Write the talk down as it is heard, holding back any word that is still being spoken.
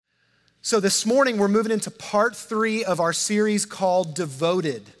So this morning, we're moving into part 3 of our series called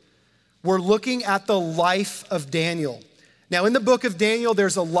Devoted. We're looking at the life of Daniel. Now, in the book of Daniel,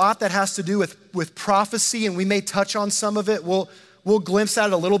 there's a lot that has to do with prophecy, and we may touch on some of it. We'll glimpse at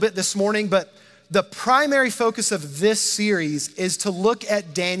it a little bit this morning, but the primary focus of this series is to look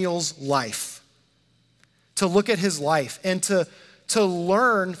at Daniel's life, to look at his life, and to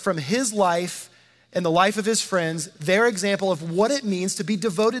learn from his life and the life of his friends, their example of what it means to be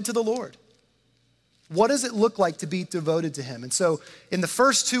devoted to the Lord. What does it look like to be devoted to him? And so in the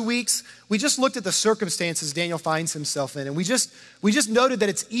first 2 weeks, we just looked at the circumstances Daniel finds himself in. And we just noted that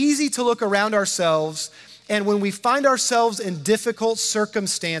it's easy to look around ourselves, and when we find ourselves in difficult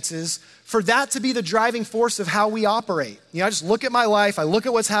circumstances, for that to be the driving force of how we operate. I just look at my life, I look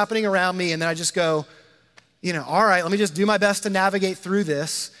at what's happening around me, and then I just go, all right, let me just do my best to navigate through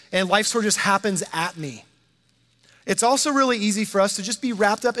this. And life sort of just happens at me. It's also really easy for us to just be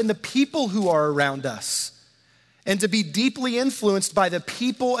wrapped up in the people who are around us and to be deeply influenced by the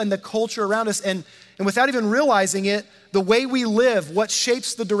people and the culture around us. And without even realizing it, the way we live, what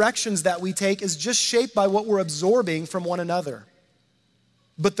shapes the directions that we take is just shaped by what we're absorbing from one another.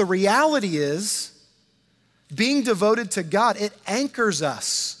 But the reality is, being devoted to God, it anchors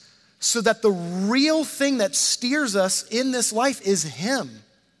us so that the real thing that steers us in this life is Him.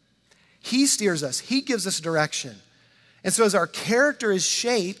 He steers us. He gives us direction. And so as our character is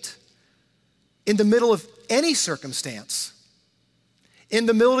shaped in the middle of any circumstance, in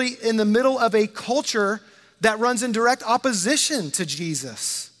the middle of a culture that runs in direct opposition to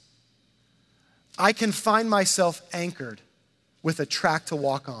Jesus, I can find myself anchored with a track to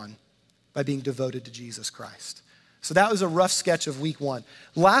walk on by being devoted to Jesus Christ. So that was a rough sketch of week 1.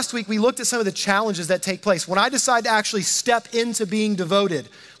 Last week, we looked at some of the challenges that take place. When I decide to actually step into being devoted,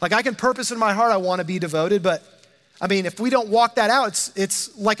 like I can purpose in my heart I want to be devoted, but if we don't walk that out,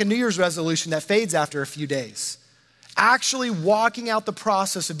 it's like a New Year's resolution that fades after a few days. Actually walking out the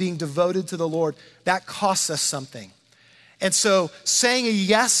process of being devoted to the Lord, that costs us something. And so saying a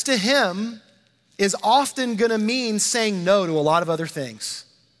yes to Him is often gonna mean saying no to a lot of other things.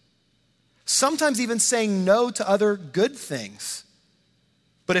 Sometimes even saying no to other good things.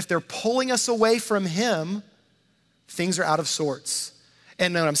 But if they're pulling us away from Him, things are out of sorts.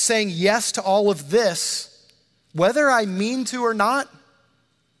 And when I'm saying yes to all of this, whether I mean to or not,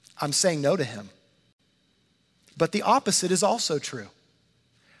 I'm saying no to Him. But the opposite is also true.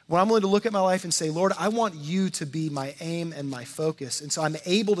 When I'm willing to look at my life and say, Lord, I want You to be my aim and my focus. And so I'm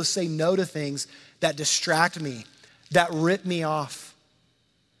able to say no to things that distract me, that rip me off,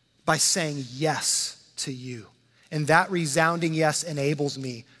 by saying yes to You. And that resounding yes enables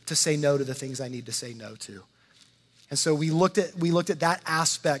me to say no to the things I need to say no to. And so we looked at that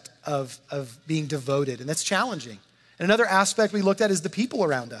aspect of being devoted, and that's challenging. And another aspect we looked at is the people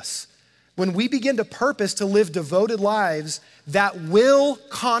around us. When we begin to purpose to live devoted lives, that will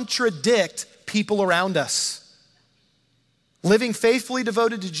contradict people around us. Living faithfully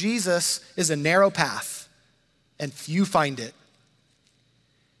devoted to Jesus is a narrow path, and few find it.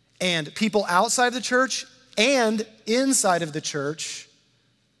 And people outside of the church and inside of the church,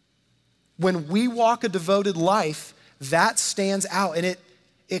 when we walk a devoted life, that stands out, and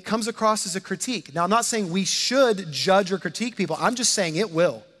it comes across as a critique. Now, I'm not saying we should judge or critique people. I'm just saying it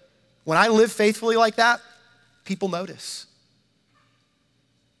will. When I live faithfully like that, people notice.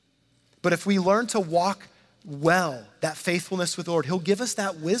 But if we learn to walk well, that faithfulness with the Lord, He'll give us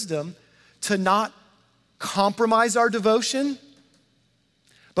that wisdom to not compromise our devotion,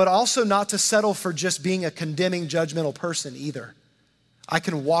 but also not to settle for just being a condemning, judgmental person either. I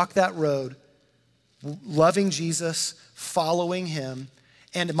can walk that road, loving Jesus, following Him,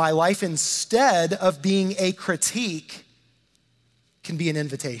 and my life, instead of being a critique, can be an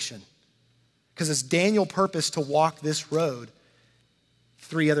invitation. Because as Daniel purposed to walk this road,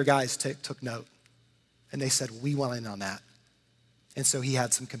 3 other guys took note. And they said, we want in on that. And so he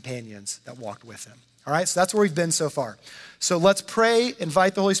had some companions that walked with him. All right, so that's where we've been so far. So let's pray,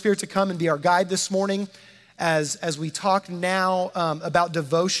 invite the Holy Spirit to come and be our guide this morning as we talk now about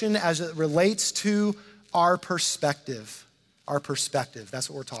devotion as it relates to our perspective. Our perspective,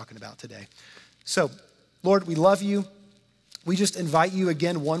 that's what we're talking about today. So, Lord, we love You. We just invite You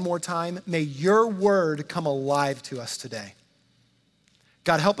again one more time. May Your word come alive to us today.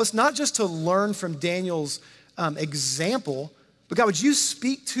 God, help us not just to learn from Daniel's example, but God, would You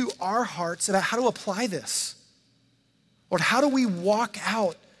speak to our hearts about how to apply this? Lord, how do we walk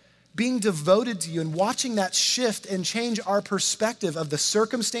out being devoted to You and watching that shift and change our perspective of the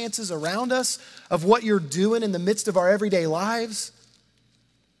circumstances around us, of what You're doing in the midst of our everyday lives?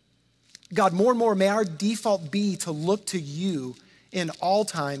 God, more and more, may our default be to look to You in all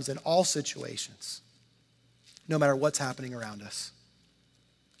times, in all situations, no matter what's happening around us.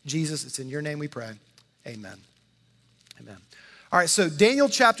 Jesus, it's in your name we pray. Amen. Amen. All right, so Daniel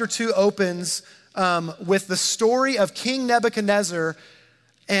chapter 2 opens with the story of King Nebuchadnezzar,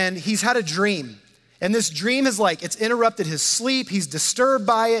 and he's had a dream. And this dream is it's interrupted his sleep. He's disturbed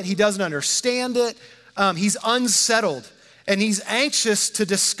by it. He doesn't understand it. He's unsettled, and he's anxious to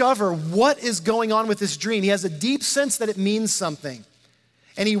discover what is going on with this dream. He has a deep sense that it means something,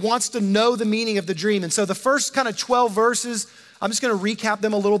 and he wants to know the meaning of the dream. And so the first kind of 12 verses, I'm just going to recap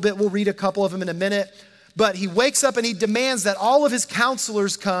them a little bit. We'll read a couple of them in a minute. But he wakes up and he demands that all of his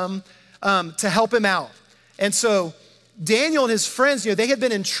counselors come to help him out. And so Daniel and his friends, they had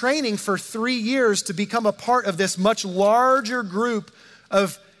been in training for 3 years to become a part of this much larger group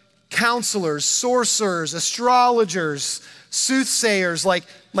of counselors, sorcerers, astrologers, soothsayers,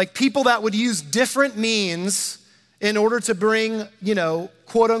 like people that would use different means in order to bring,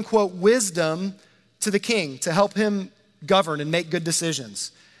 quote unquote, wisdom to the king to help him govern and make good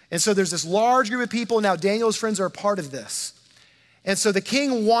decisions. And so there's this large group of people. Now Daniel's friends are a part of this. And so the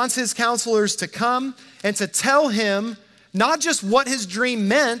king wants his counselors to come and to tell him not just what his dream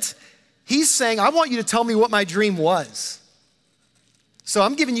meant. He's saying, I want you to tell me what my dream was. So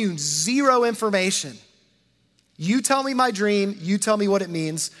I'm giving you zero information. You tell me my dream. You tell me what it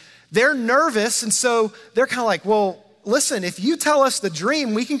means. They're nervous, and so they're kind of like, well, listen, if you tell us the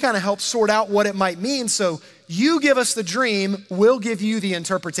dream, we can kind of help sort out what it might mean. So you give us the dream, we'll give you the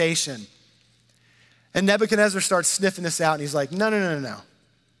interpretation. And Nebuchadnezzar starts sniffing this out, and he's like, no.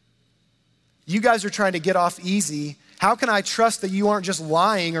 You guys are trying to get off easy. How can I trust that you aren't just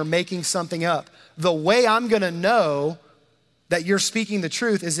lying or making something up? The way I'm going to know that you're speaking the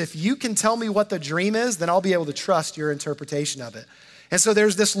truth is if you can tell me what the dream is, then I'll be able to trust your interpretation of it. And so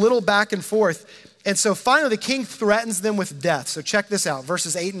there's this little back and forth. And so finally the king threatens them with death. So check this out,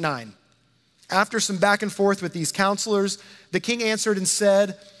 verses 8 and 9. After some back and forth with these counselors, the king answered and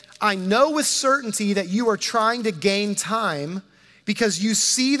said, I know with certainty that you are trying to gain time because you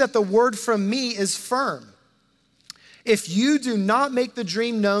see that the word from me is firm. If you do not make the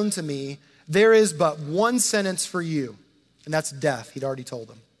dream known to me, there is but one sentence for you, and that's death. He'd already told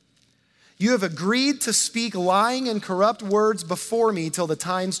them. You have agreed to speak lying and corrupt words before me till the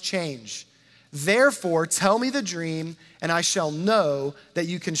times change. Therefore, tell me the dream, and I shall know that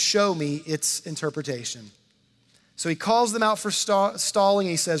you can show me its interpretation. So he calls them out for stalling.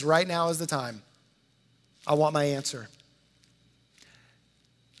 He says, right now is the time. I want my answer.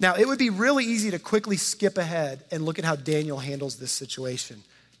 Now, it would be really easy to quickly skip ahead and look at how Daniel handles this situation.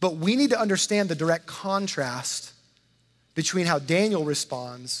 But we need to understand the direct contrast between how Daniel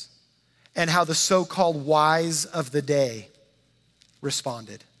responds and how the so-called wise of the day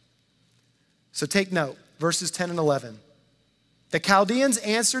responded. So take note, verses 10 and 11. The Chaldeans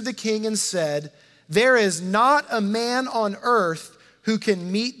answered the king and said, there is not a man on earth who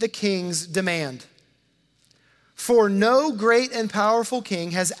can meet the king's demand. For no great and powerful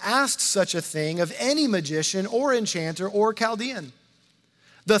king has asked such a thing of any magician or enchanter or Chaldean.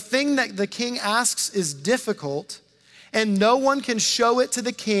 The thing that the king asks is difficult, and no one can show it to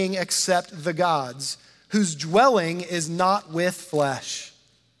the king except the gods, whose dwelling is not with flesh.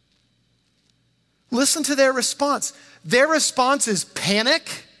 Listen to their response. Their response is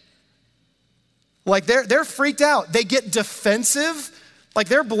panic. Like they're freaked out. They get defensive. Like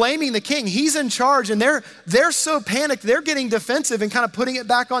they're blaming the king. He's in charge, and they're so panicked, they're getting defensive and kind of putting it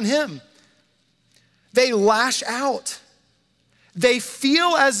back on him. They lash out. They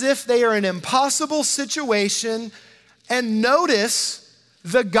feel as if they are in an impossible situation, and notice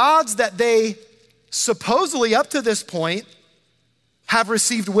the gods that they supposedly up to this point have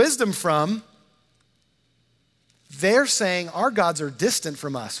received wisdom from. They're saying our gods are distant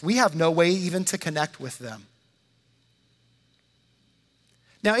from us. We have no way even to connect with them.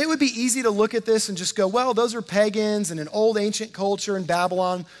 Now, it would be easy to look at this and just go, well, those are pagans and an old ancient culture in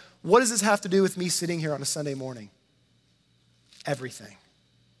Babylon. What does this have to do with me sitting here on a Sunday morning? Everything.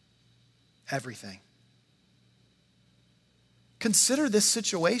 Everything. Consider this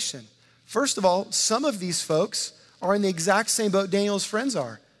situation. First of all, some of these folks are in the exact same boat Daniel's friends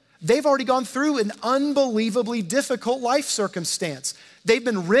are. They've already gone through an unbelievably difficult life circumstance. They've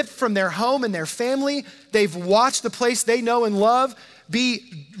been ripped from their home and their family. They've watched the place they know and love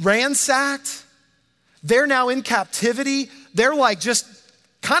be ransacked. They're now in captivity. They're like just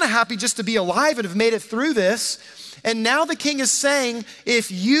kind of happy just to be alive and have made it through this. And now the king is saying,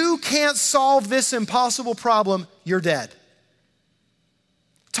 if you can't solve this impossible problem, you're dead.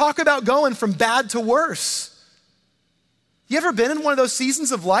 Talk about going from bad to worse. You ever been in one of those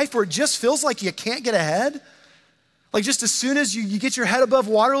seasons of life where it just feels like you can't get ahead? Like just as soon as you get your head above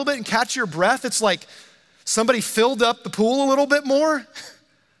water a little bit and catch your breath, it's like somebody filled up the pool a little bit more.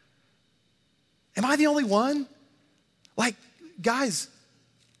 Am I the only one? Like, guys,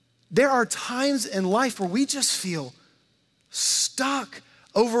 there are times in life where we just feel stuck,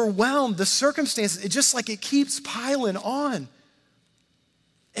 overwhelmed. The circumstances, it keeps piling on.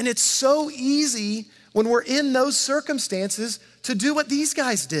 And it's so easy when we're in those circumstances to do what these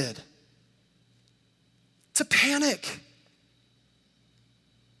guys did. To panic,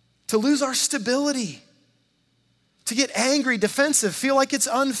 to lose our stability, to get angry, defensive, feel like it's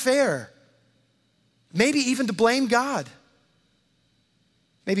unfair, maybe even to blame God.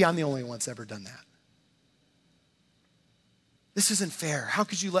 Maybe I'm the only one that's ever done that. This isn't fair. How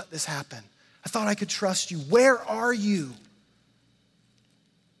could you let this happen? I thought I could trust you. Where are you?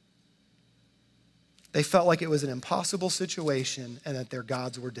 They felt like it was an impossible situation and that their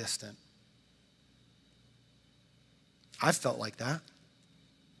gods were distant. I've felt like that.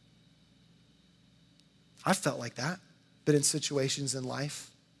 I've felt like that, but in situations in life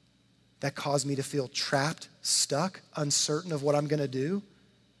that cause me to feel trapped, stuck, uncertain of what I'm gonna do.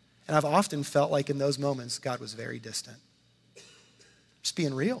 And I've often felt like in those moments, God was very distant. Just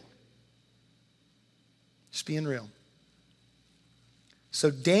being real. Just being real.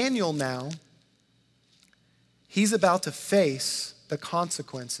 So Daniel now, he's about to face the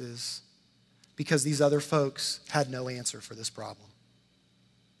consequences because these other folks had no answer for this problem.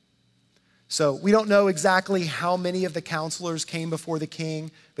 So we don't know exactly how many of the counselors came before the king,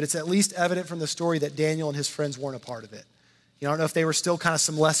 but it's at least evident from the story that Daniel and his friends weren't a part of it. I don't know if they were still kind of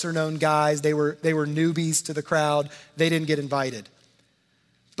some lesser known guys. They were newbies to the crowd. They didn't get invited.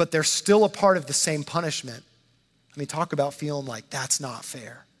 But they're still a part of the same punishment. I mean, talk about feeling like that's not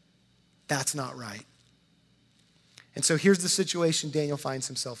fair. That's not right. And so here's the situation Daniel finds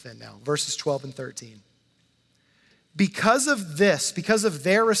himself in now, verses 12 and 13. Because of this, because of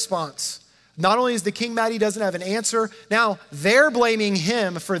their response, not only is the king mad he doesn't have an answer, now they're blaming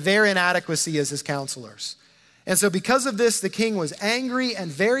him for their inadequacy as his counselors. And so because of this, the king was angry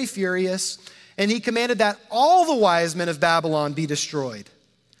and very furious, and he commanded that all the wise men of Babylon be destroyed.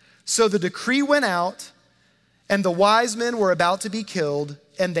 So the decree went out, and the wise men were about to be killed,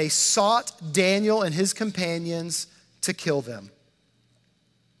 and they sought Daniel and his companions to kill them.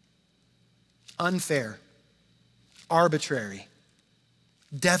 Unfair, arbitrary,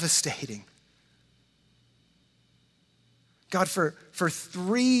 devastating. God, for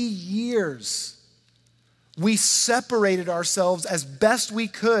 3 years, we separated ourselves as best we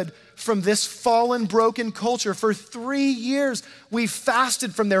could from this fallen, broken culture. For 3 years, we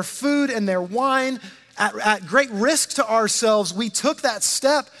fasted from their food and their wine. At great risk to ourselves, we took that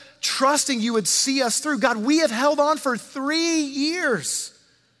step, trusting you would see us through. God, we have held on for 3 years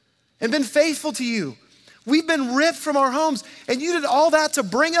and been faithful to you. We've been ripped from our homes, and you did all that to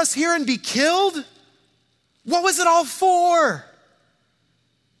bring us here and be killed? What was it all for?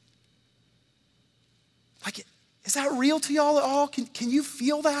 Like, is that real to y'all at all? Can you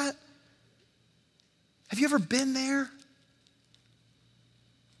feel that? Have you ever been there?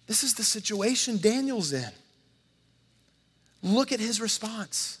 This is the situation Daniel's in. Look at his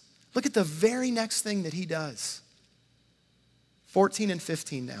response. Look at the very next thing that he does. 14 and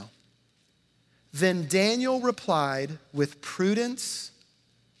 15 now. Then Daniel replied with prudence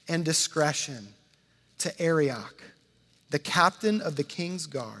and discretion to Arioch, the captain of the king's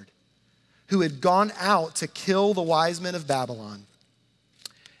guard, who had gone out to kill the wise men of Babylon.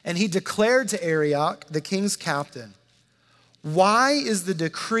 And he declared to Arioch, the king's captain, "Why is the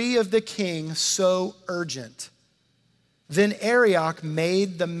decree of the king so urgent?" Then Arioch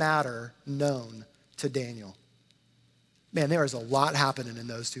made the matter known to Daniel. Man, there is a lot happening in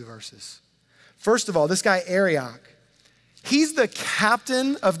those two verses. First of all, this guy Arioch, he's the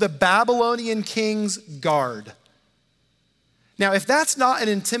captain of the Babylonian king's guard. Now, if that's not an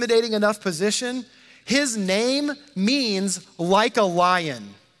intimidating enough position, his name means like a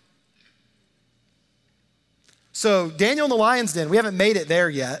lion. So Daniel in the lion's den, we haven't made it there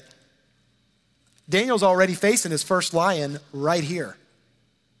yet. Daniel's already facing his first lion right here.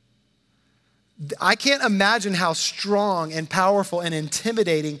 I can't imagine how strong and powerful and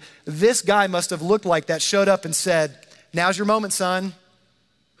intimidating this guy must have looked like that showed up and said, "Now's your moment, son.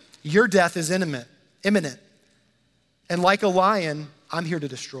 Your death is imminent. And like a lion, I'm here to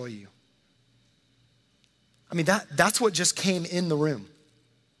destroy you." I mean, that's what just came in the room.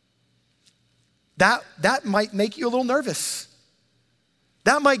 That might make you a little nervous.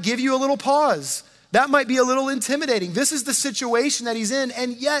 That might give you a little pause. That might be a little intimidating. This is the situation that he's in,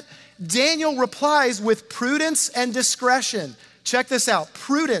 and yet Daniel replies with prudence and discretion. Check this out,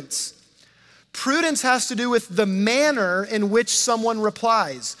 prudence. Prudence has to do with the manner in which someone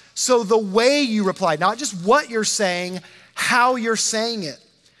replies. So the way you reply, not just what you're saying, how you're saying it.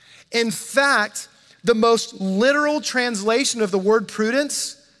 In fact, the most literal translation of the word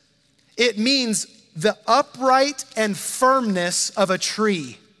prudence, it means the upright and firmness of a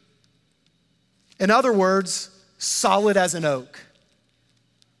tree. In other words, solid as an oak.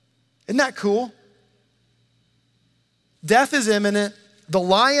 Isn't that cool? Death is imminent. The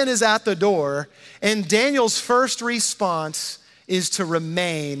lion is at the door, and Daniel's first response is to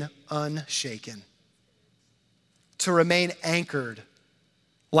remain unshaken, to remain anchored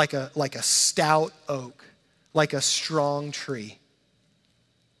like a stout oak, like a strong tree.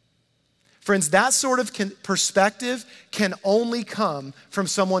 Friends, that sort of perspective can only come from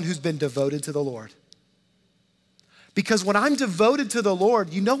someone who's been devoted to the Lord. Because when I'm devoted to the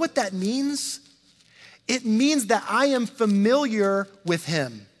Lord, you know what that means? It means that I am familiar with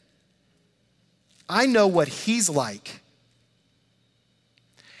him. I know what he's like.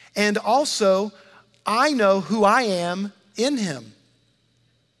 And also, I know who I am in him.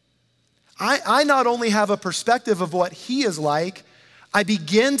 I not only have a perspective of what he is like, I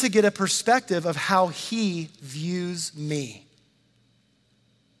begin to get a perspective of how he views me.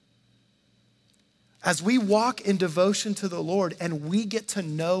 As we walk in devotion to the Lord and we get to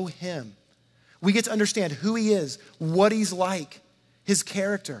know him, we get to understand who he is, what he's like, his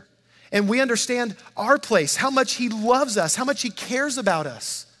character. And we understand our place, how much he loves us, how much he cares about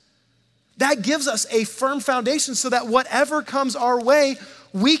us. That gives us a firm foundation so that whatever comes our way,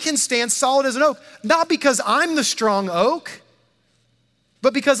 we can stand solid as an oak. Not because I'm the strong oak,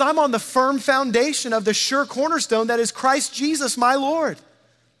 but because I'm on the firm foundation of the sure cornerstone that is Christ Jesus, my Lord.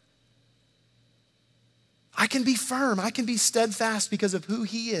 I can be firm, I can be steadfast because of who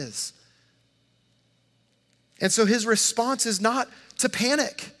he is. And so his response is not to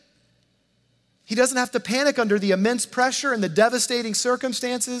panic. He doesn't have to panic under the immense pressure and the devastating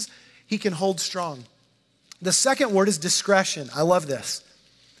circumstances. He can hold strong. The second word is discretion. I love this.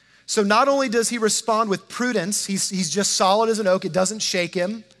 So not only does he respond with prudence, he's just solid as an oak, it doesn't shake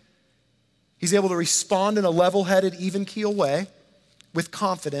him. He's able to respond in a level-headed, even-keel way with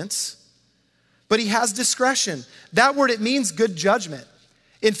confidence. But he has discretion. That word, it means good judgment.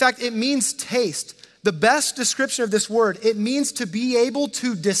 In fact, it means taste. The best description of this word, it means to be able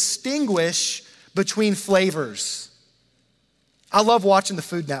to distinguish between flavors. I love watching the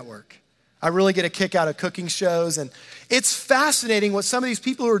Food Network. I really get a kick out of cooking shows, and it's fascinating what some of these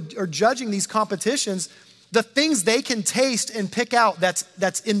people who are judging these competitions, the things they can taste and pick out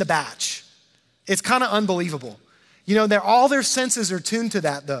that's in the batch. It's kind of unbelievable. You know, all their senses are tuned to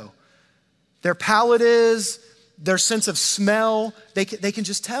that though. Their palate is, their sense of smell, they can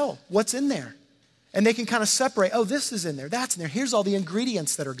just tell what's in there. And they can kind of separate, oh, this is in there, that's in there. Here's all the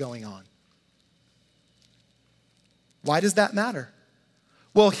ingredients that are going on. Why does that matter?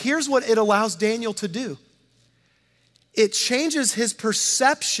 Well, here's what it allows Daniel to do. It changes his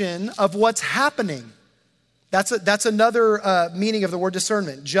perception of what's happening. That's another meaning of the word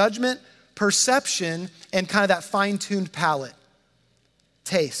discernment. Judgment, perception, and kind of that fine-tuned palate.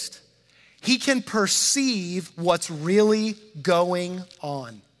 Taste. He can perceive what's really going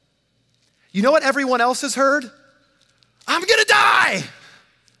on. You know what everyone else has heard? I'm gonna die.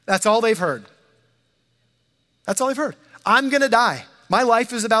 That's all they've heard. That's all they've heard. I'm gonna die. My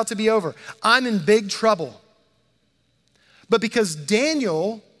life is about to be over. I'm in big trouble. But because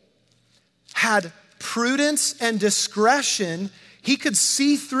Daniel had prudence and discretion, he could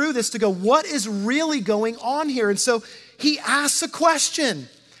see through this to go, what is really going on here? And so he asks a question.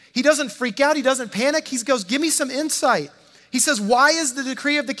 He doesn't freak out. He doesn't panic. He goes, give me some insight. He says, why is the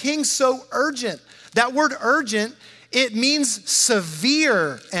decree of the king so urgent? That word urgent, it means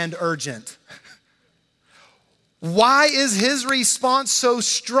severe and urgent. Why is his response so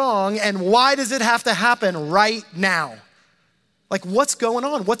strong, and why does it have to happen right now? Like, what's going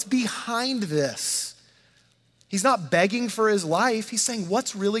on? What's behind this? He's not begging for his life. He's saying,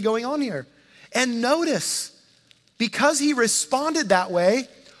 what's really going on here? And notice, because he responded that way,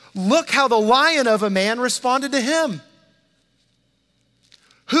 look how the lion of a man responded to him.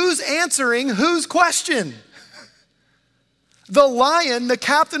 Who's answering whose question? The lion, the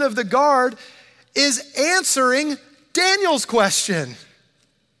captain of the guard, is answering Daniel's question.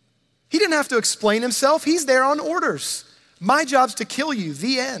 He didn't have to explain himself. He's there on orders. My job's to kill you,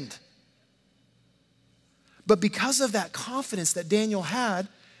 the end. But because of that confidence that Daniel had,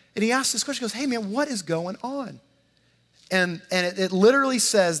 and he asked this question, he goes, hey man, what is going on? And it literally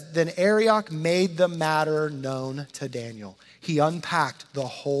says, then Arioch made the matter known to Daniel. He unpacked the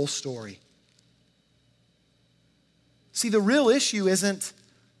whole story. See, the real issue isn't,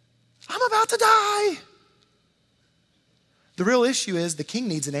 I'm about to die. The real issue is the king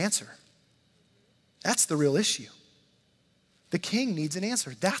needs an answer. That's the real issue. The king needs an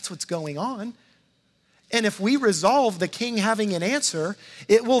answer. That's what's going on. And if we resolve the king having an answer,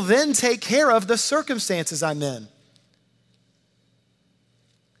 it will then take care of the circumstances I'm in.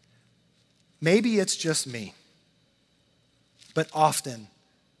 Maybe it's just me, but often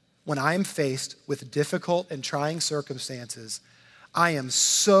when I'm faced with difficult and trying circumstances, I am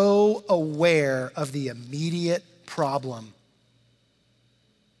so aware of the immediate problem.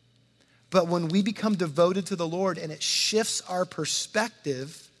 But when we become devoted to the Lord and it shifts our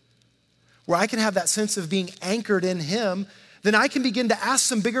perspective, where I can have that sense of being anchored in Him, then I can begin to ask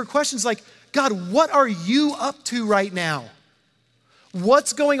some bigger questions like, God, what are you up to right now?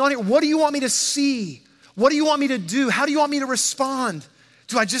 What's going on here? What do you want me to see? What do you want me to do? How do you want me to respond?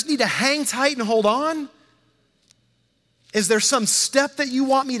 Do I just need to hang tight and hold on? Is there some step that you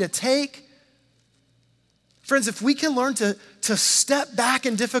want me to take? Friends, if we can learn to step back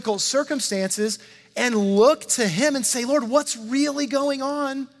in difficult circumstances and look to Him and say, Lord, what's really going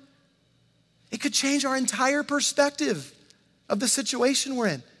on? It could change our entire perspective of the situation we're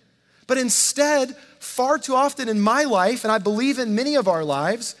in. But instead, far too often in my life, and I believe in many of our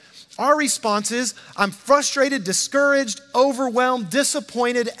lives, our response is, I'm frustrated, discouraged, overwhelmed,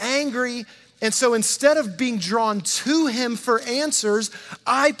 disappointed, angry. And so instead of being drawn to Him for answers,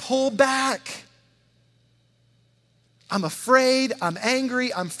 I pull back. I'm afraid, I'm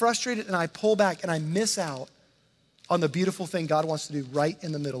angry, I'm frustrated, and I pull back and I miss out on the beautiful thing God wants to do right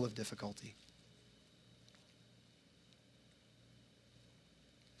in the middle of difficulty.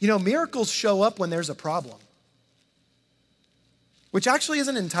 You know, miracles show up when there's a problem, which actually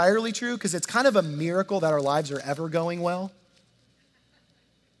isn't entirely true because it's kind of a miracle that our lives are ever going well.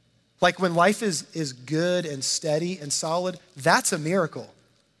 Like when life is good and steady and solid, that's a miracle.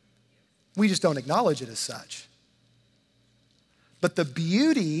 We just don't acknowledge it as such. But the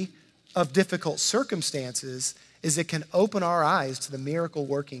beauty of difficult circumstances is it can open our eyes to the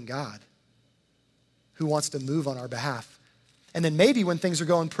miracle-working God who wants to move on our behalf. And then maybe when things are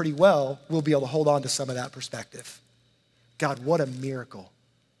going pretty well, we'll be able to hold on to some of that perspective. God, what a miracle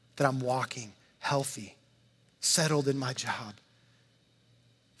that I'm walking healthy, settled in my job,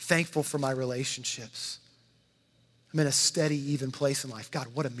 thankful for my relationships. I'm in a steady, even place in life. God,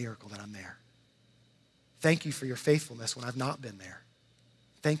 what a miracle that I'm there. Thank you for your faithfulness when I've not been there.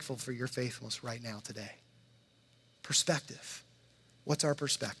 Thankful for your faithfulness right now today. Perspective. What's our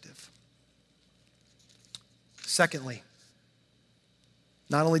perspective? Secondly,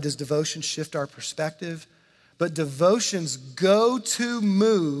 not only does devotion shift our perspective, but devotion's go-to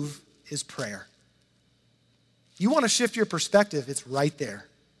move is prayer. You want to shift your perspective, it's right there.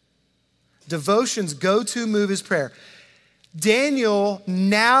 Devotion's go-to move is prayer. Daniel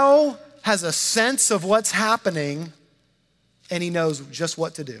now has a sense of what's happening, and he knows just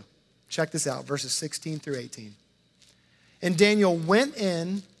what to do. Check this out, verses 16 through 18. And Daniel went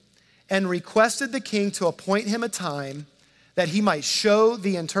in and requested the king to appoint him a time that he might show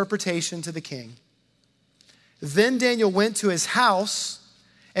the interpretation to the king. Then Daniel went to his house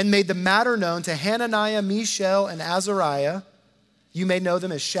and made the matter known to Hananiah, Mishael, and Azariah. You may know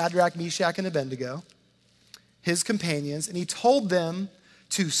them as Shadrach, Meshach, and Abednego, his companions. And he told them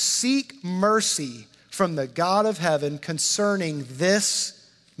to seek mercy from the God of heaven concerning this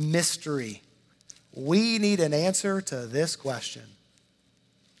mystery. We need an answer to this question,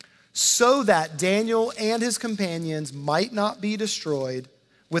 so that Daniel and his companions might not be destroyed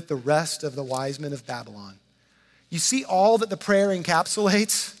with the rest of the wise men of Babylon. You see all that the prayer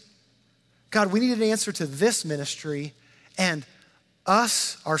encapsulates? God, we need an answer to this ministry, and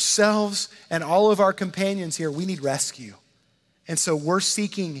us, ourselves, and all of our companions here, we need rescue. And so we're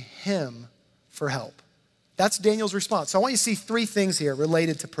seeking Him for help. That's Daniel's response. So I want you to see three things here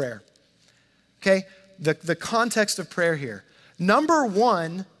related to prayer. Okay? The context of prayer here. Number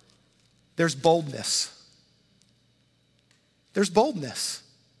one, there's boldness. There's boldness.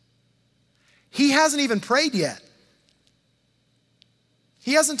 He hasn't even prayed yet.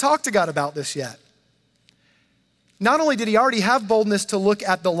 He hasn't talked to God about this yet. Not only did he already have boldness to look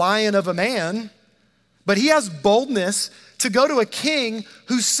at the lion of a man, but he has boldness to go to a king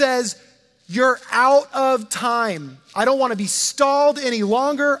who says, you're out of time. I don't want to be stalled any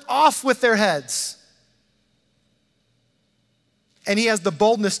longer. Off with their heads. And he has the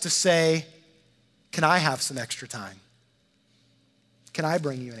boldness to say, can I have some extra time? Can I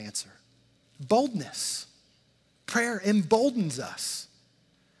bring you an answer? Boldness. Prayer emboldens us.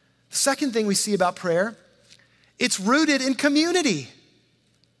 The second thing we see about prayer, it's rooted in community.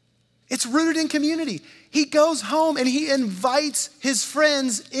 It's rooted in community. He goes home and he invites his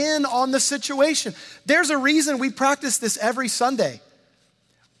friends in on the situation. There's a reason we practice this every Sunday.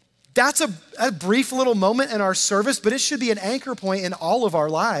 That's a brief little moment in our service, but it should be an anchor point in all of our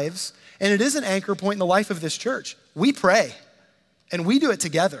lives. And it is an anchor point in the life of this church. We pray and we do it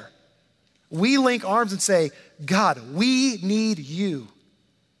together. We link arms and say, God, we need you.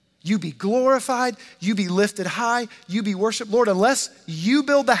 You be glorified, you be lifted high, you be worshiped. Lord, unless you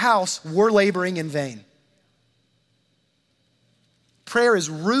build the house, we're laboring in vain. Prayer is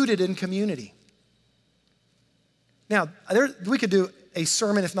rooted in community. Now, we could do a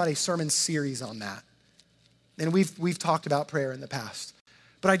sermon, if not a sermon series on that. And we've talked about prayer in the past.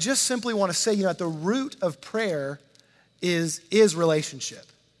 But I just simply want to say, at the root of prayer is relationship.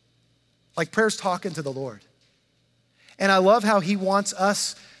 Like prayer's talking to the Lord. And I love how he wants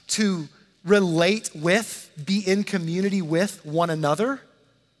us to relate with, be in community with one another.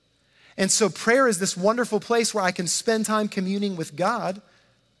 And so prayer is this wonderful place where I can spend time communing with God.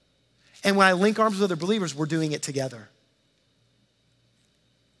 And when I link arms with other believers, we're doing it together.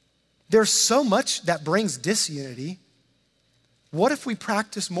 There's so much that brings disunity. What if we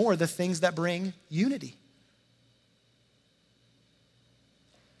practice more the things that bring unity?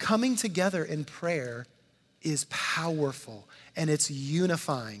 Coming together in prayer is powerful and it's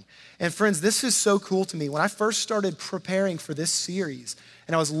unifying. And friends, this is so cool to me. When I first started preparing for this series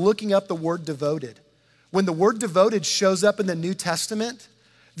and I was looking up the word devoted, when the word devoted shows up in the New Testament,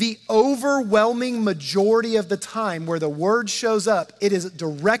 the overwhelming majority of the time where the word shows up, it is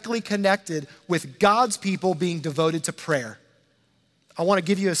directly connected with God's people being devoted to prayer. I want to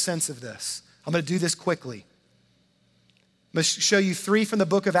give you a sense of this. I'm going to do this quickly. I'm going to show you 3 from the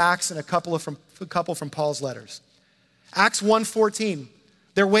book of Acts and a couple from Paul's letters. Acts 1:14,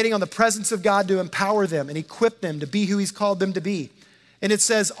 they're waiting on the presence of God to empower them and equip them to be who he's called them to be. And it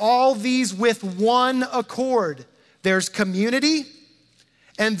says, all these with one accord. There's community,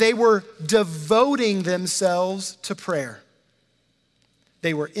 and they were devoting themselves to prayer.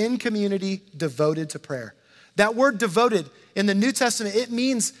 They were in community, devoted to prayer. That word devoted in the New Testament, it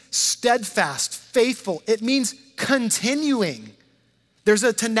means steadfast, faithful. It means continuing. There's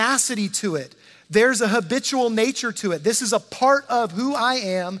a tenacity to it. There's a habitual nature to it. This is a part of who I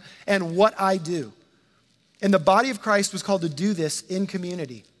am and what I do. And the body of Christ was called to do this in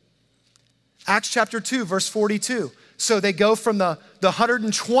community. Acts chapter 2, verse 42. So they go from the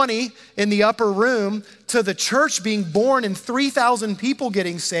 120 in the upper room to the church being born and 3,000 people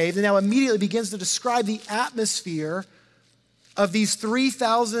getting saved. And now immediately begins to describe the atmosphere of these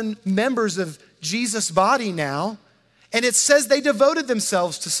 3,000 members of Jesus' body now. And it says they devoted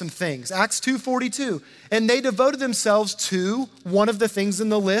themselves to some things. Acts 2:42. And they devoted themselves to one of the things in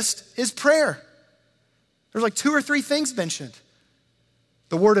the list is prayer. There's like 2 or 3 things mentioned.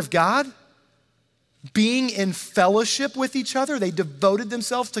 The word of God, being in fellowship with each other. They devoted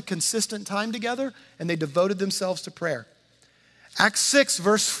themselves to consistent time together, and they devoted themselves to prayer. Acts 6,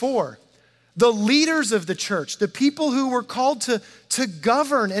 verse 4. The leaders of the church, the people who were called to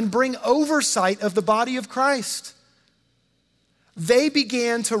govern and bring oversight of the body of Christ, they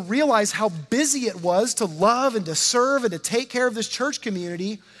began to realize how busy it was to love and to serve and to take care of this church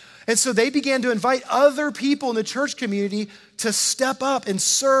community. And so they began to invite other people in the church community to step up and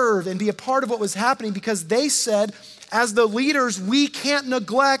serve and be a part of what was happening, because they said, as the leaders, we can't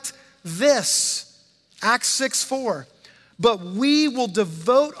neglect this. Acts 6:4. But we will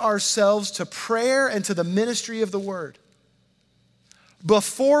devote ourselves to prayer and to the ministry of the word.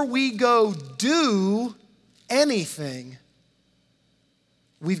 Before we go do anything,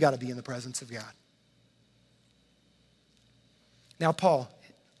 we've got to be in the presence of God. Now, Paul,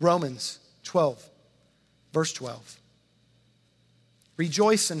 Romans 12, verse 12.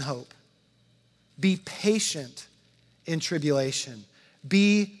 Rejoice in hope. Be patient in tribulation.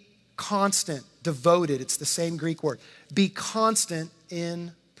 Be constant, devoted. It's the same Greek word. Be constant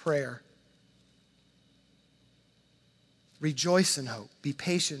in prayer. Rejoice in hope. Be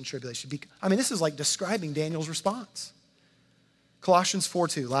patient in tribulation. This is like describing Daniel's response. Colossians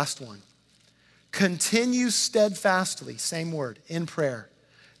 4:2, last one. Continue steadfastly, same word, in prayer,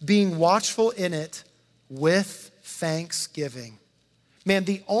 being watchful in it with thanksgiving. Man,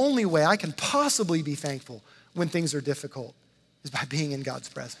 the only way I can possibly be thankful when things are difficult is by being in God's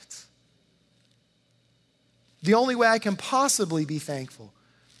presence. The only way I can possibly be thankful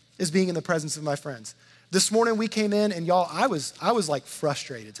is being in the presence of my friends. This morning we came in and y'all, I was like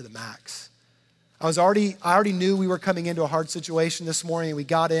frustrated to the max. I already knew we were coming into a hard situation this morning, and we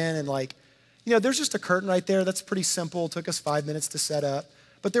got in and there's just a curtain right there. That's pretty simple. It took us 5 minutes to set up.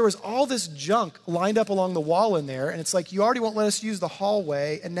 But there was all this junk lined up along the wall in there, and it's like, you already won't let us use the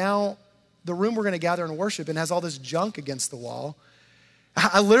hallway, and now the room we're gonna gather and worship in has all this junk against the wall.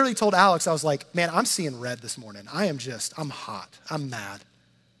 I literally told Alex, I was like, man, I'm seeing red this morning. I'm hot, I'm mad.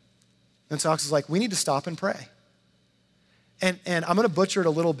 And so Alex was like, we need to stop and pray. And I'm gonna butcher it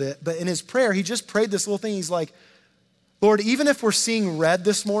a little bit, but in his prayer, he just prayed this little thing. He's like, Lord, even if we're seeing red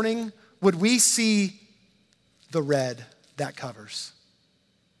this morning, would we see the red that covers?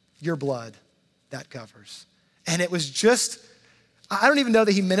 Your blood that covers. And it was just, I don't even know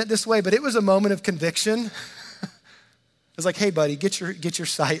that he meant it this way, but it was a moment of conviction. It was like, hey buddy, get your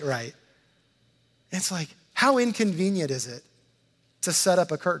sight right. And it's like, how inconvenient is it to set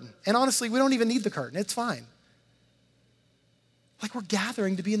up a curtain? And honestly, we don't even need the curtain, it's fine. Like, we're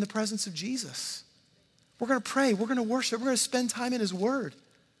gathering to be in the presence of Jesus. We're gonna pray, we're gonna worship, we're gonna spend time in his word.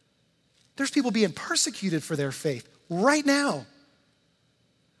 There's people being persecuted for their faith right now.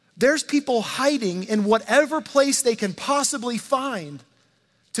 There's people hiding in whatever place they can possibly find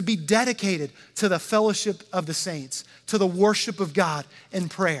to be dedicated to the fellowship of the saints, to the worship of God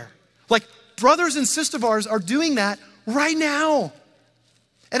and prayer. Like, brothers and sisters of ours are doing that right now.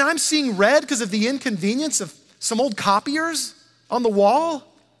 And I'm seeing red because of the inconvenience of some old copiers on the wall.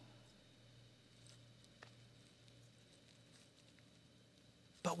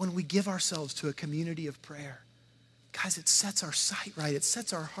 But when we give ourselves to a community of prayer, guys, it sets our sight right. It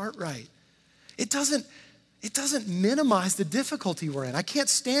sets our heart right. It doesn't minimize the difficulty we're in. I can't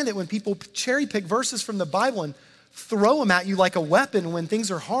stand it when people cherry pick verses from the Bible and throw them at you like a weapon when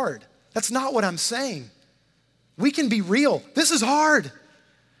things are hard. That's not what I'm saying. We can be real. This is hard.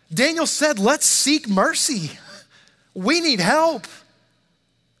 Daniel said, let's seek mercy. We need help.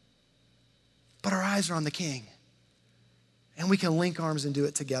 But our eyes are on the King. And we can link arms and do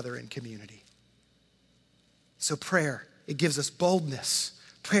it together in community. So prayer, it gives us boldness.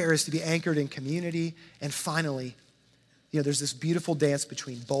 Prayer is to be anchored in community. And finally, there's this beautiful dance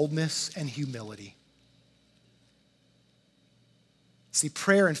between boldness and humility. See,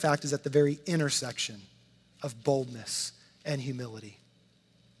 prayer, in fact, is at the very intersection of boldness and humility.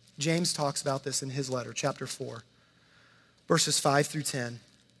 James talks about this in his letter, chapter 4, verses 5 through 10.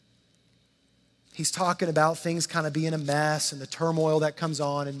 He's talking about things kind of being a mess and the turmoil that comes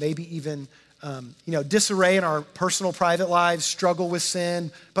on, and maybe even disarray in our personal private lives, struggle with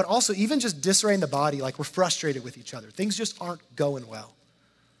sin, but also even just disarray in the body, like we're frustrated with each other. Things just aren't going well.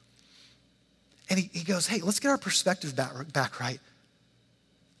 And he goes, hey, let's get our perspective back right.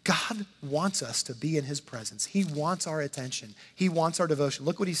 God wants us to be in his presence. He wants our attention. He wants our devotion.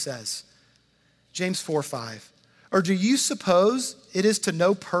 Look what he says. James 4:5. Or do you suppose it is to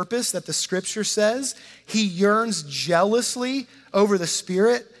no purpose that the scripture says he yearns jealously over the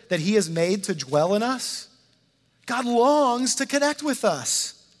Spirit that he has made to dwell in us? God longs to connect with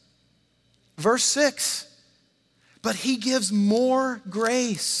us. Verse 6, but he gives more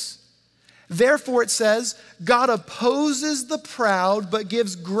grace. Therefore it says, God opposes the proud, but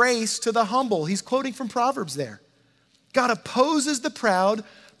gives grace to the humble. He's quoting from Proverbs there. God opposes the proud,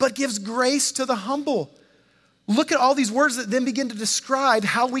 but gives grace to the humble. Look at all these words that then begin to describe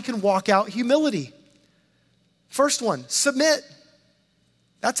how we can walk out humility. First one, submit.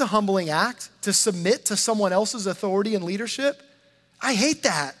 That's a humbling act, to submit to someone else's authority and leadership. I hate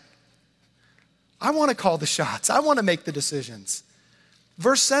that. I want to call the shots. I want to make the decisions.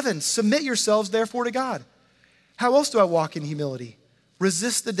 Verse 7, submit yourselves therefore to God. How else do I walk in humility?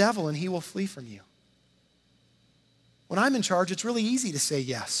 Resist the devil and he will flee from you. When I'm in charge, it's really easy to say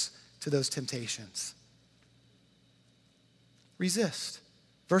yes to those temptations. Resist.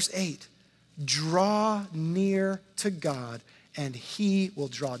 Verse 8, draw near to God and he will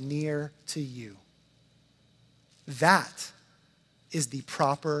draw near to you. That is the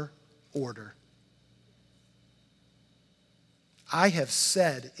proper order. I have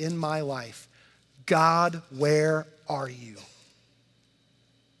said in my life, God, where are you?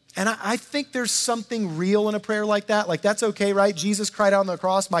 And I think there's something real in a prayer like that. Like, that's okay, right? Jesus cried out on the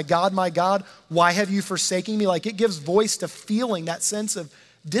cross, my God, why have you forsaken me? Like, it gives voice to feeling that sense of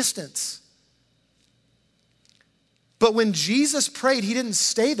distance. But when Jesus prayed, he didn't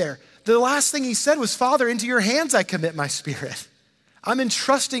stay there. The last thing he said was, Father, into your hands I commit my spirit. I'm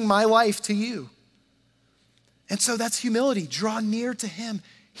entrusting my life to you. And so that's humility. Draw near to him.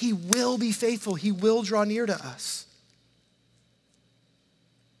 He will be faithful. He will draw near to us.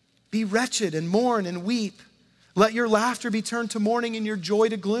 Be wretched and mourn and weep. Let your laughter be turned to mourning and your joy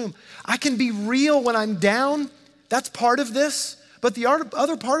to gloom. I can be real when I'm down. That's part of this. But the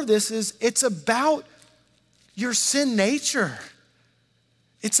other part of this is it's about your sin nature.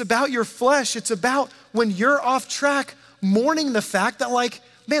 It's about your flesh. It's about when you're off track, mourning the fact that, like,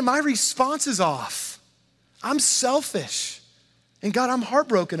 man, my response is off. I'm selfish. And God, I'm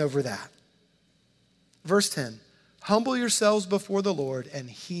heartbroken over that. Verse 10, humble yourselves before the Lord and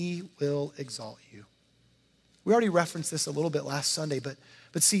he will exalt you. We already referenced this a little bit last Sunday, but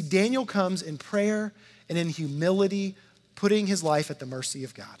see, Daniel comes in prayer and in humility, putting his life at the mercy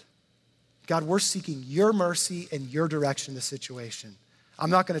of God. God, we're seeking your mercy and your direction in this situation.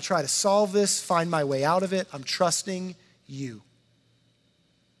 I'm not going to try to solve this, find my way out of it. I'm trusting you.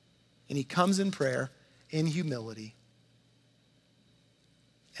 And he comes in prayer, in humility,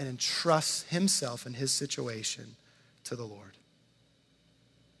 and entrusts himself and his situation to the Lord.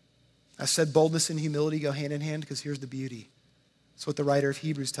 I said boldness and humility go hand in hand because here's the beauty. It's what the writer of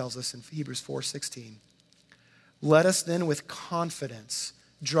Hebrews tells us in Hebrews 4:16. Let us then with confidence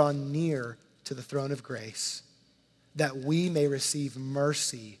draw near to the throne of grace, that we may receive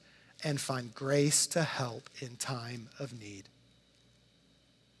mercy and find grace to help in time of need.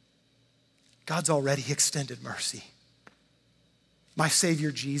 God's already extended mercy. My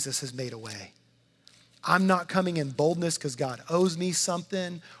Savior Jesus has made a way. I'm not coming in boldness because God owes me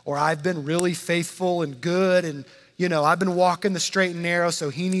something, or I've been really faithful and good and, I've been walking the straight and narrow,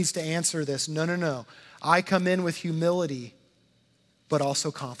 so he needs to answer this. No. I come in with humility, but also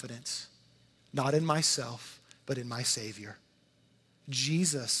confidence. Not in myself, but in my Savior.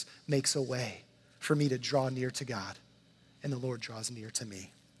 Jesus makes a way for me to draw near to God, and the Lord draws near to me.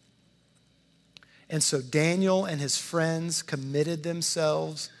 And so Daniel and his friends committed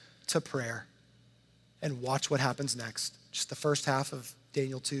themselves to prayer. And watch what happens next. Just the first half of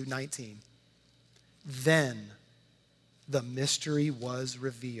Daniel 2:19. Then the mystery was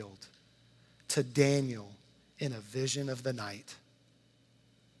revealed to Daniel in a vision of the night.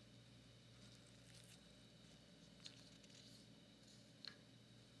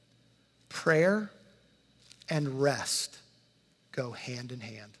 Prayer and rest go hand in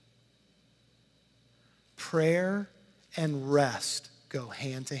hand. Prayer and rest go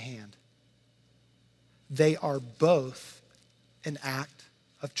hand to hand. They are both an act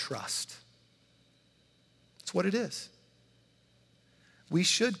of trust. That's what it is. We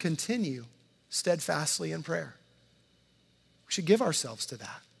should continue steadfastly in prayer. We should give ourselves to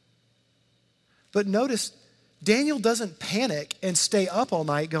that. But notice, Daniel doesn't panic and stay up all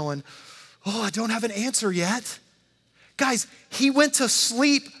night going, I don't have an answer yet. Guys, he went to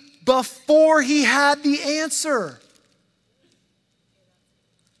sleep before he had the answer.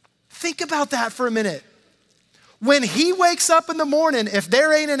 Think about that for a minute. When he wakes up in the morning, if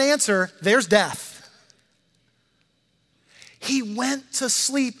there ain't an answer, there's death. He went to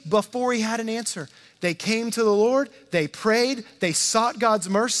sleep before he had an answer. They came to the Lord, they prayed, they sought God's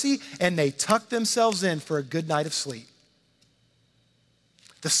mercy, and they tucked themselves in for a good night of sleep.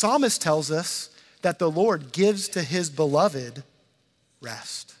 The psalmist tells us that the Lord gives to his beloved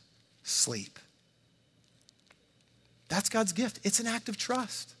rest, sleep. That's God's gift. It's an act of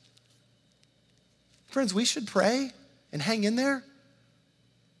trust. Friends, we should pray and hang in there.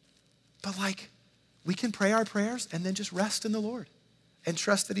 But we can pray our prayers and then just rest in the Lord and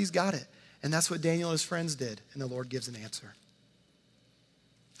trust that he's got it. And that's what Daniel and his friends did, and the Lord gives an answer.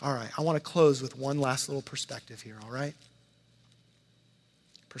 All right, I want to close with one last little perspective here, all right?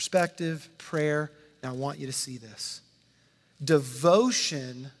 Perspective, prayer. Now I want you to see this.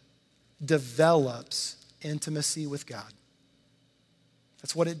 Devotion develops intimacy with God.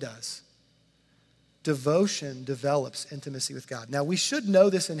 That's what it does. Devotion develops intimacy with God. Now, we should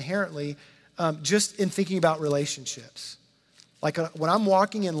know this inherently just in thinking about relationships. When I'm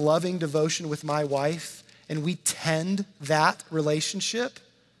walking in loving devotion with my wife and we tend that relationship,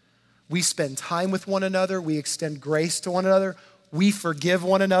 we spend time with one another, we extend grace to one another, we forgive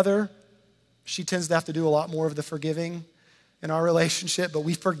one another. She tends to have to do a lot more of the forgiving in our relationship, but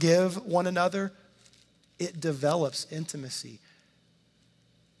we forgive one another. It develops intimacy.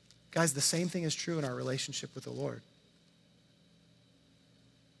 Guys, the same thing is true in our relationship with the Lord.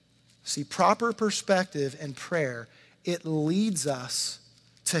 See, proper perspective and prayer, it leads us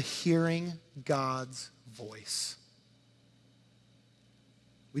to hearing God's voice.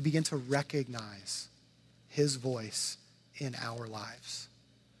 We begin to recognize his voice in our lives.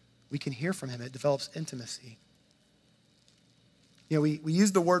 We can hear from him. It develops intimacy. We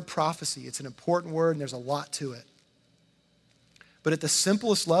use the word prophecy. It's an important word, and there's a lot to it. But at the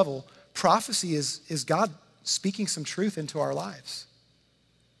simplest level, prophecy is God speaking some truth into our lives.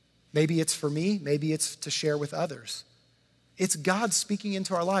 Maybe it's for me, maybe it's to share with others. It's God speaking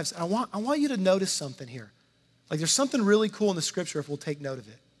into our lives. I want you to notice something here. There's something really cool in the scripture if we'll take note of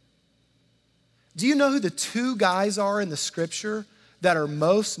it. Do you know who the two guys are in the scripture that are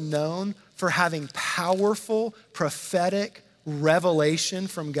most known for having powerful, prophetic, revelation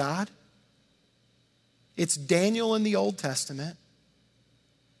from God? It's Daniel in the Old Testament,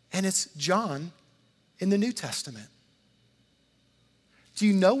 and it's John in the New Testament. Do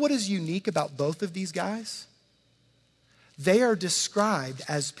you know what is unique about both of these guys? They are described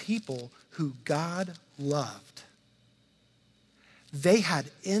as people who God loved. They had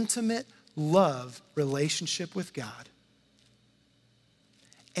intimate love relationship with God.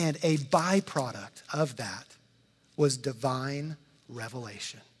 And a byproduct of that was divine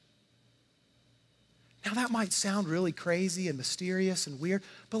revelation. Now that might sound really crazy and mysterious and weird,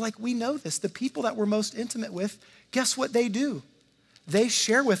 but like we know this, the people that we're most intimate with, guess what they do? They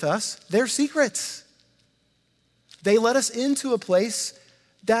share with us their secrets. They let us into a place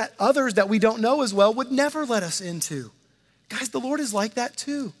that others that we don't know as well would never let us into. Guys, the Lord is like that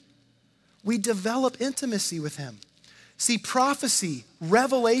too. We develop intimacy with him. See, prophecy,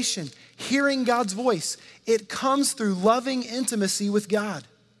 revelation, hearing God's voice, it comes through loving intimacy with God.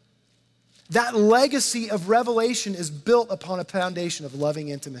 That legacy of revelation is built upon a foundation of loving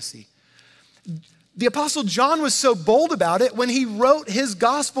intimacy. The Apostle John was so bold about it, when he wrote his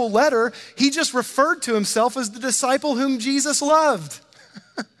gospel letter, he just referred to himself as the disciple whom Jesus loved.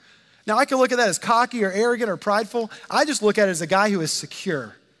 Now, I can look at that as cocky or arrogant or prideful. I just look at it as a guy who is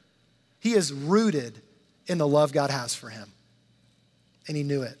secure. He is rooted in the love God has for him. And he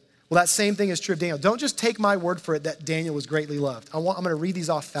knew it. Well, that same thing is true of Daniel. Don't just take my word for it that Daniel was greatly loved. I'm going to read these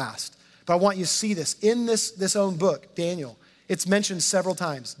off fast. But I want you to see this. In this own book, Daniel, it's mentioned several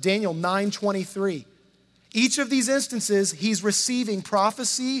times. Daniel 9:23. Each of these instances, he's receiving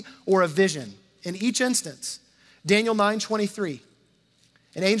prophecy or a vision. In each instance. Daniel 9:23.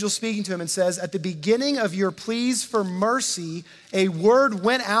 An angel speaking to him and says, at the beginning of your pleas for mercy, a word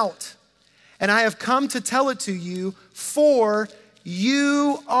went out, and I have come to tell it to you, for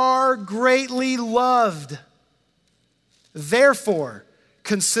you are greatly loved. Therefore,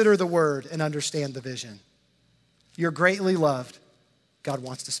 consider the word and understand the vision. You're greatly loved. God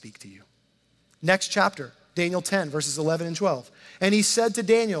wants to speak to you. Next chapter, Daniel 10, verses 11 and 12. And he said to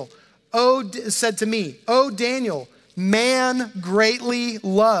Daniel, said to me, O Daniel, man greatly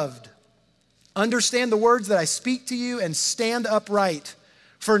loved, understand the words that I speak to you and stand upright,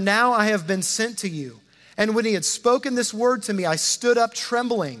 for now I have been sent to you. And when he had spoken this word to me, I stood up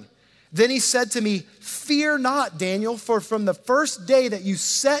trembling. Then he said to me, fear not, Daniel, for from the first day that you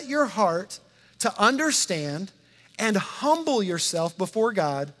set your heart to understand and humble yourself before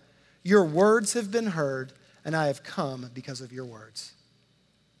God, your words have been heard, and I have come because of your words.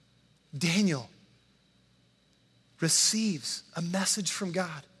 Daniel receives a message from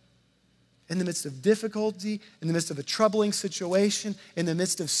God in the midst of difficulty, in the midst of a troubling situation, in the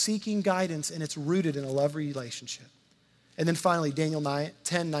midst of seeking guidance, and it's rooted in a love relationship. And then finally, Daniel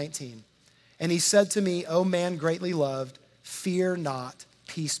 10:19. And he said to me, O man greatly loved, fear not,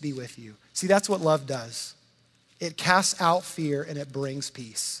 peace be with you. See, that's what love does. It casts out fear and it brings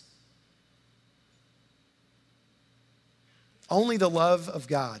peace. Only the love of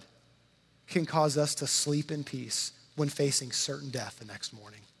God can cause us to sleep in peace when facing certain death the next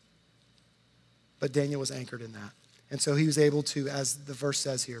morning. But Daniel was anchored in that. And so he was able to, as the verse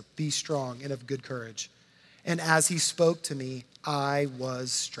says here, be strong and of good courage. And as he spoke to me, I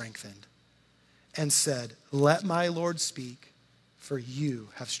was strengthened and said, let my Lord speak, for you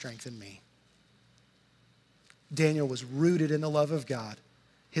have strengthened me. Daniel was rooted in the love of God.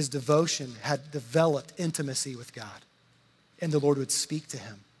 His devotion had developed intimacy with God. And the Lord would speak to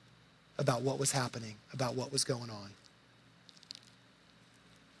him about what was happening, about what was going on.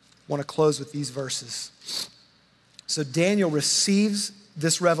 I want to close with these verses. So Daniel receives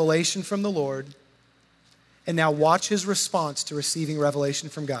this revelation from the Lord, and now watch his response to receiving revelation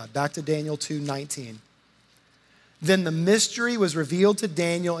from God. Back to Daniel 2:19. Then the mystery was revealed to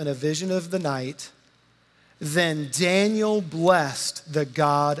Daniel in a vision of the night. Then Daniel blessed the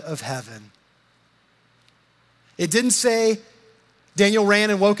God of heaven. It didn't say Daniel ran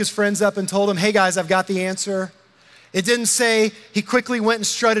and woke his friends up and told them, hey guys, I've got the answer. It didn't say he quickly went and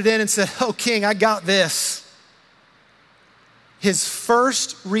strutted in and said, oh king, I got this. His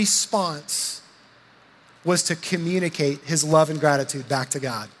first response was to communicate his love and gratitude back to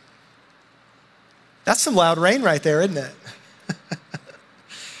God. That's some loud rain right there, isn't it?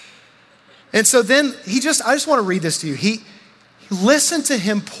 And so then I just want to read this to you. He listened to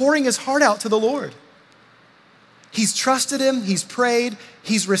him pouring his heart out to the Lord. He's trusted him, he's prayed,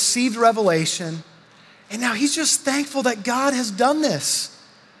 he's received revelation, and now he's just thankful that God has done this.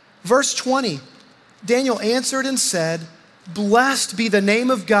 Verse 20, Daniel answered and said, blessed be the name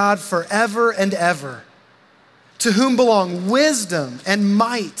of God forever and ever, to whom belong wisdom and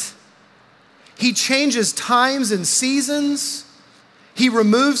might. He changes times and seasons. He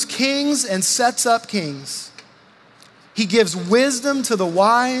removes kings and sets up kings. He gives wisdom to the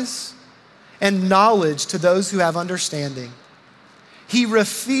wise and knowledge to those who have understanding. He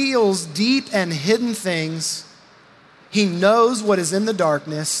reveals deep and hidden things. He knows what is in the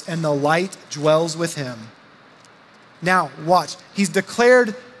darkness, and the light dwells with him. Now, watch. He's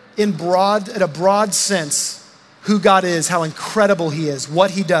declared in a broad sense who God is, how incredible he is,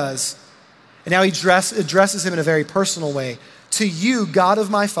 what he does. And now he addresses him in a very personal way. To you, God of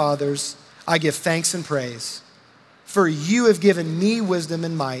my fathers, I give thanks and praise. For you have given me wisdom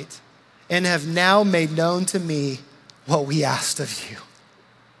and might, and have now made known to me what we asked of you.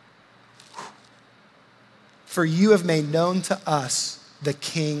 For you have made known to us the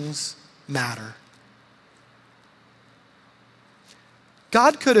king's matter.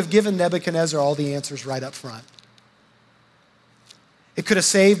 God could have given Nebuchadnezzar all the answers right up front. It could have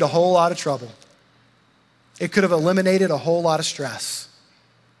saved a whole lot of trouble. It could have eliminated a whole lot of stress.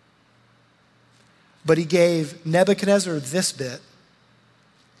 But he gave Nebuchadnezzar this bit,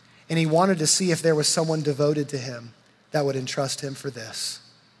 and he wanted to see if there was someone devoted to him that would entrust him for this.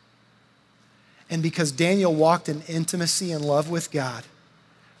 And because Daniel walked in intimacy and love with God,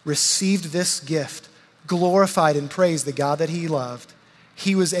 received this gift, glorified and praised the God that he loved,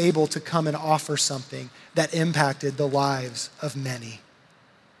 he was able to come and offer something that impacted the lives of many,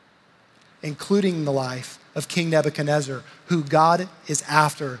 including the life of King Nebuchadnezzar, who God is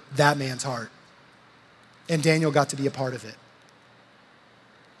after that man's heart. And Daniel got to be a part of it.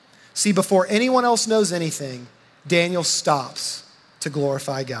 See, before anyone else knows anything, Daniel stops to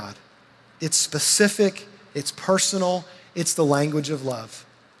glorify God. It's specific, it's personal, it's the language of love.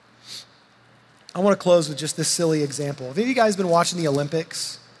 I want to close with just this silly example. Have any of you guys been watching the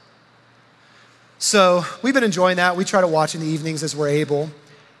Olympics? So we've been enjoying that. We try to watch in the evenings as we're able.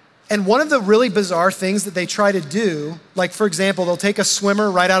 And one of the really bizarre things that they try to do, like for example, they'll take a swimmer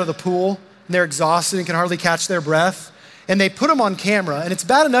right out of the pool and they're exhausted and can hardly catch their breath. And they put them on camera, and it's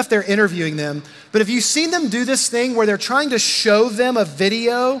bad enough they're interviewing them. But have you seen them do this thing where they're trying to show them a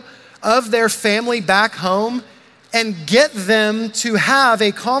video of their family back home and get them to have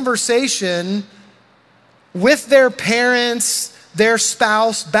a conversation with their parents, their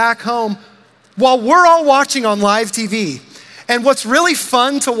spouse back home while we're all watching on live TV? And what's really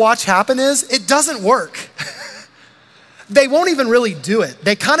fun to watch happen is it doesn't work. They won't even really do it.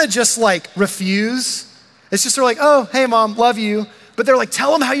 They kind of just like refuse. It's just they're like, oh, hey mom, love you. But they're like,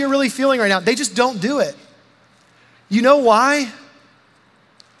 tell them how you're really feeling right now. They just don't do it. You know why?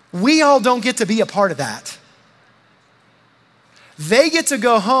 We all don't get to be a part of that. They get to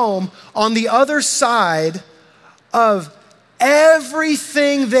go home on the other side of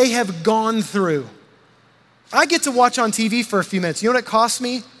everything they have gone through. I get to watch on TV for a few minutes. You know what it costs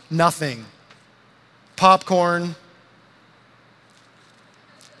me? Nothing. Popcorn,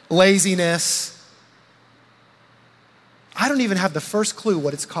 laziness. I don't even have the first clue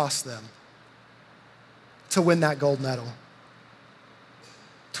what it's cost them to win that gold medal,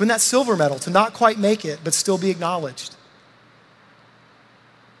 to win that silver medal, to not quite make it, but still be acknowledged.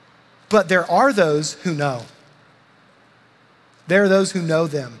 But there are those who know. There are those who know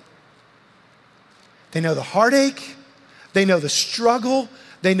them. They know the heartache. They know the struggle.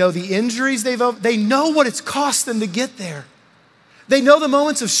 They know the injuries they know what it's cost them to get there. They know the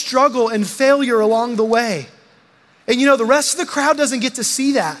moments of struggle and failure along the way. And you know, the rest of the crowd doesn't get to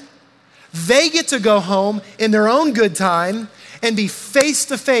see that. They get to go home in their own good time and be face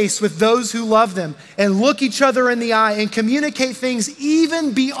to face with those who love them and look each other in the eye and communicate things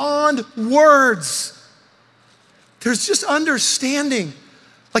even beyond words. There's just understanding.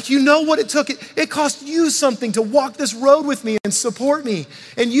 Like, you know what it took. It cost you something to walk this road with me and support me.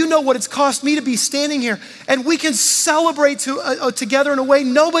 And you know what it's cost me to be standing here. And we can celebrate together in a way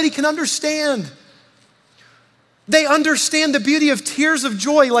nobody can understand. They understand the beauty of tears of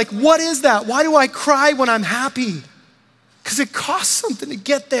joy. Like, what is that? Why do I cry when I'm happy? Because it costs something to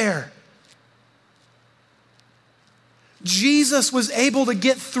get there. Jesus was able to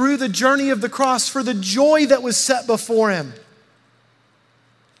get through the journey of the cross for the joy that was set before him.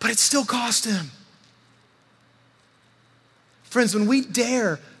 But it still cost him. Friends, when we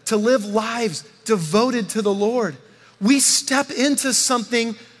dare to live lives devoted to the Lord, we step into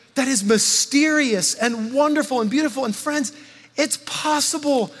something that is mysterious and wonderful and beautiful. And friends, it's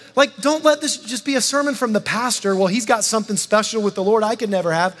possible. Like, don't let this just be a sermon from the pastor. Well, he's got something special with the Lord I could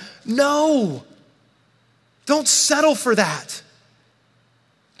never have. No. Don't settle for that.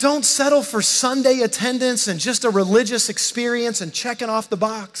 Don't settle for Sunday attendance and just a religious experience and checking off the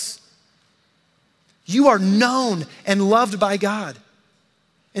box. You are known and loved by God.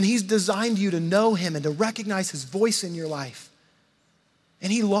 And he's designed you to know him and to recognize his voice in your life.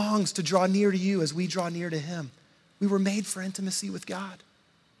 And he longs to draw near to you as we draw near to him. We were made for intimacy with God.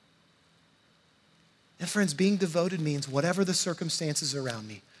 And friends, being devoted means whatever the circumstances around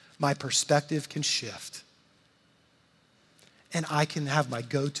me, my perspective can shift. And I can have my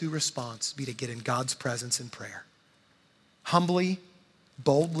go-to response be to get in God's presence in prayer. Humbly,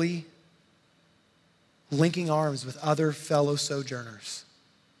 boldly, linking arms with other fellow sojourners.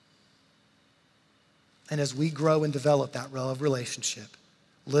 And as we grow and develop that relationship,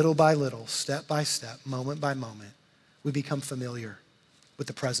 little by little, step by step, moment by moment, we become familiar with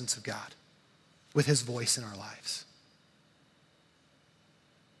the presence of God, with his voice in our lives.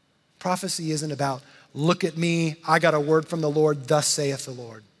 Prophecy isn't about, look at me, I got a word from the Lord, thus saith the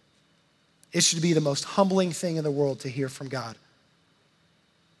Lord. It should be the most humbling thing in the world to hear from God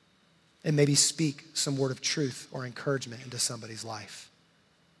and maybe speak some word of truth or encouragement into somebody's life.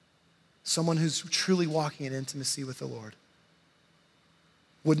 Someone who's truly walking in intimacy with the Lord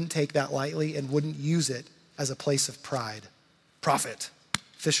wouldn't take that lightly and wouldn't use it as a place of pride. Prophet,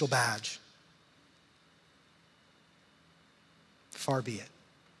 official badge. Far be it.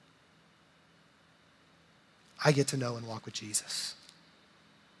 I get to know and walk with Jesus.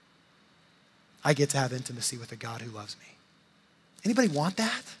 I get to have intimacy with a God who loves me. Anybody want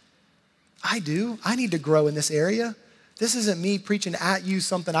that? I do. I need to grow in this area. This isn't me preaching at you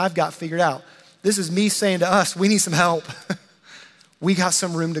something I've got figured out. This is me saying to us, we need some help. We got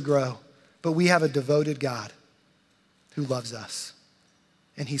some room to grow, but we have a devoted God who loves us,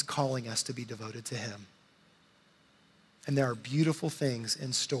 and he's calling us to be devoted to him. And there are beautiful things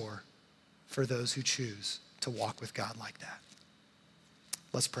in store for those who choose to walk with God like that.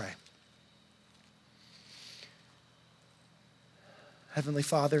 Let's pray. Heavenly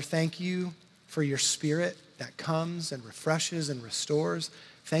Father, thank you for your Spirit that comes and refreshes and restores.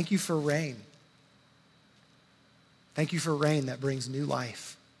 Thank you for rain. Thank you for rain that brings new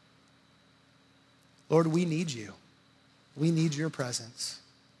life. Lord, we need you. We need your presence.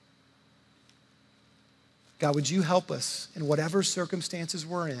 God, would you help us in whatever circumstances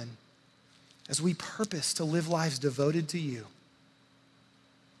we're in as we purpose to live lives devoted to you?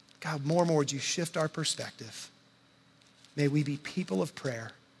 God, more and more would you shift our perspective. May we be people of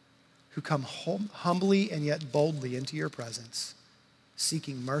prayer who come humbly and yet boldly into your presence,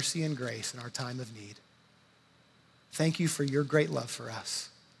 seeking mercy and grace in our time of need. Thank you for your great love for us.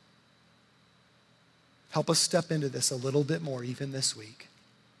 Help us step into this a little bit more even this week.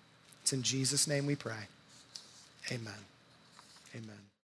 It's in Jesus' name we pray. Amen. Amen.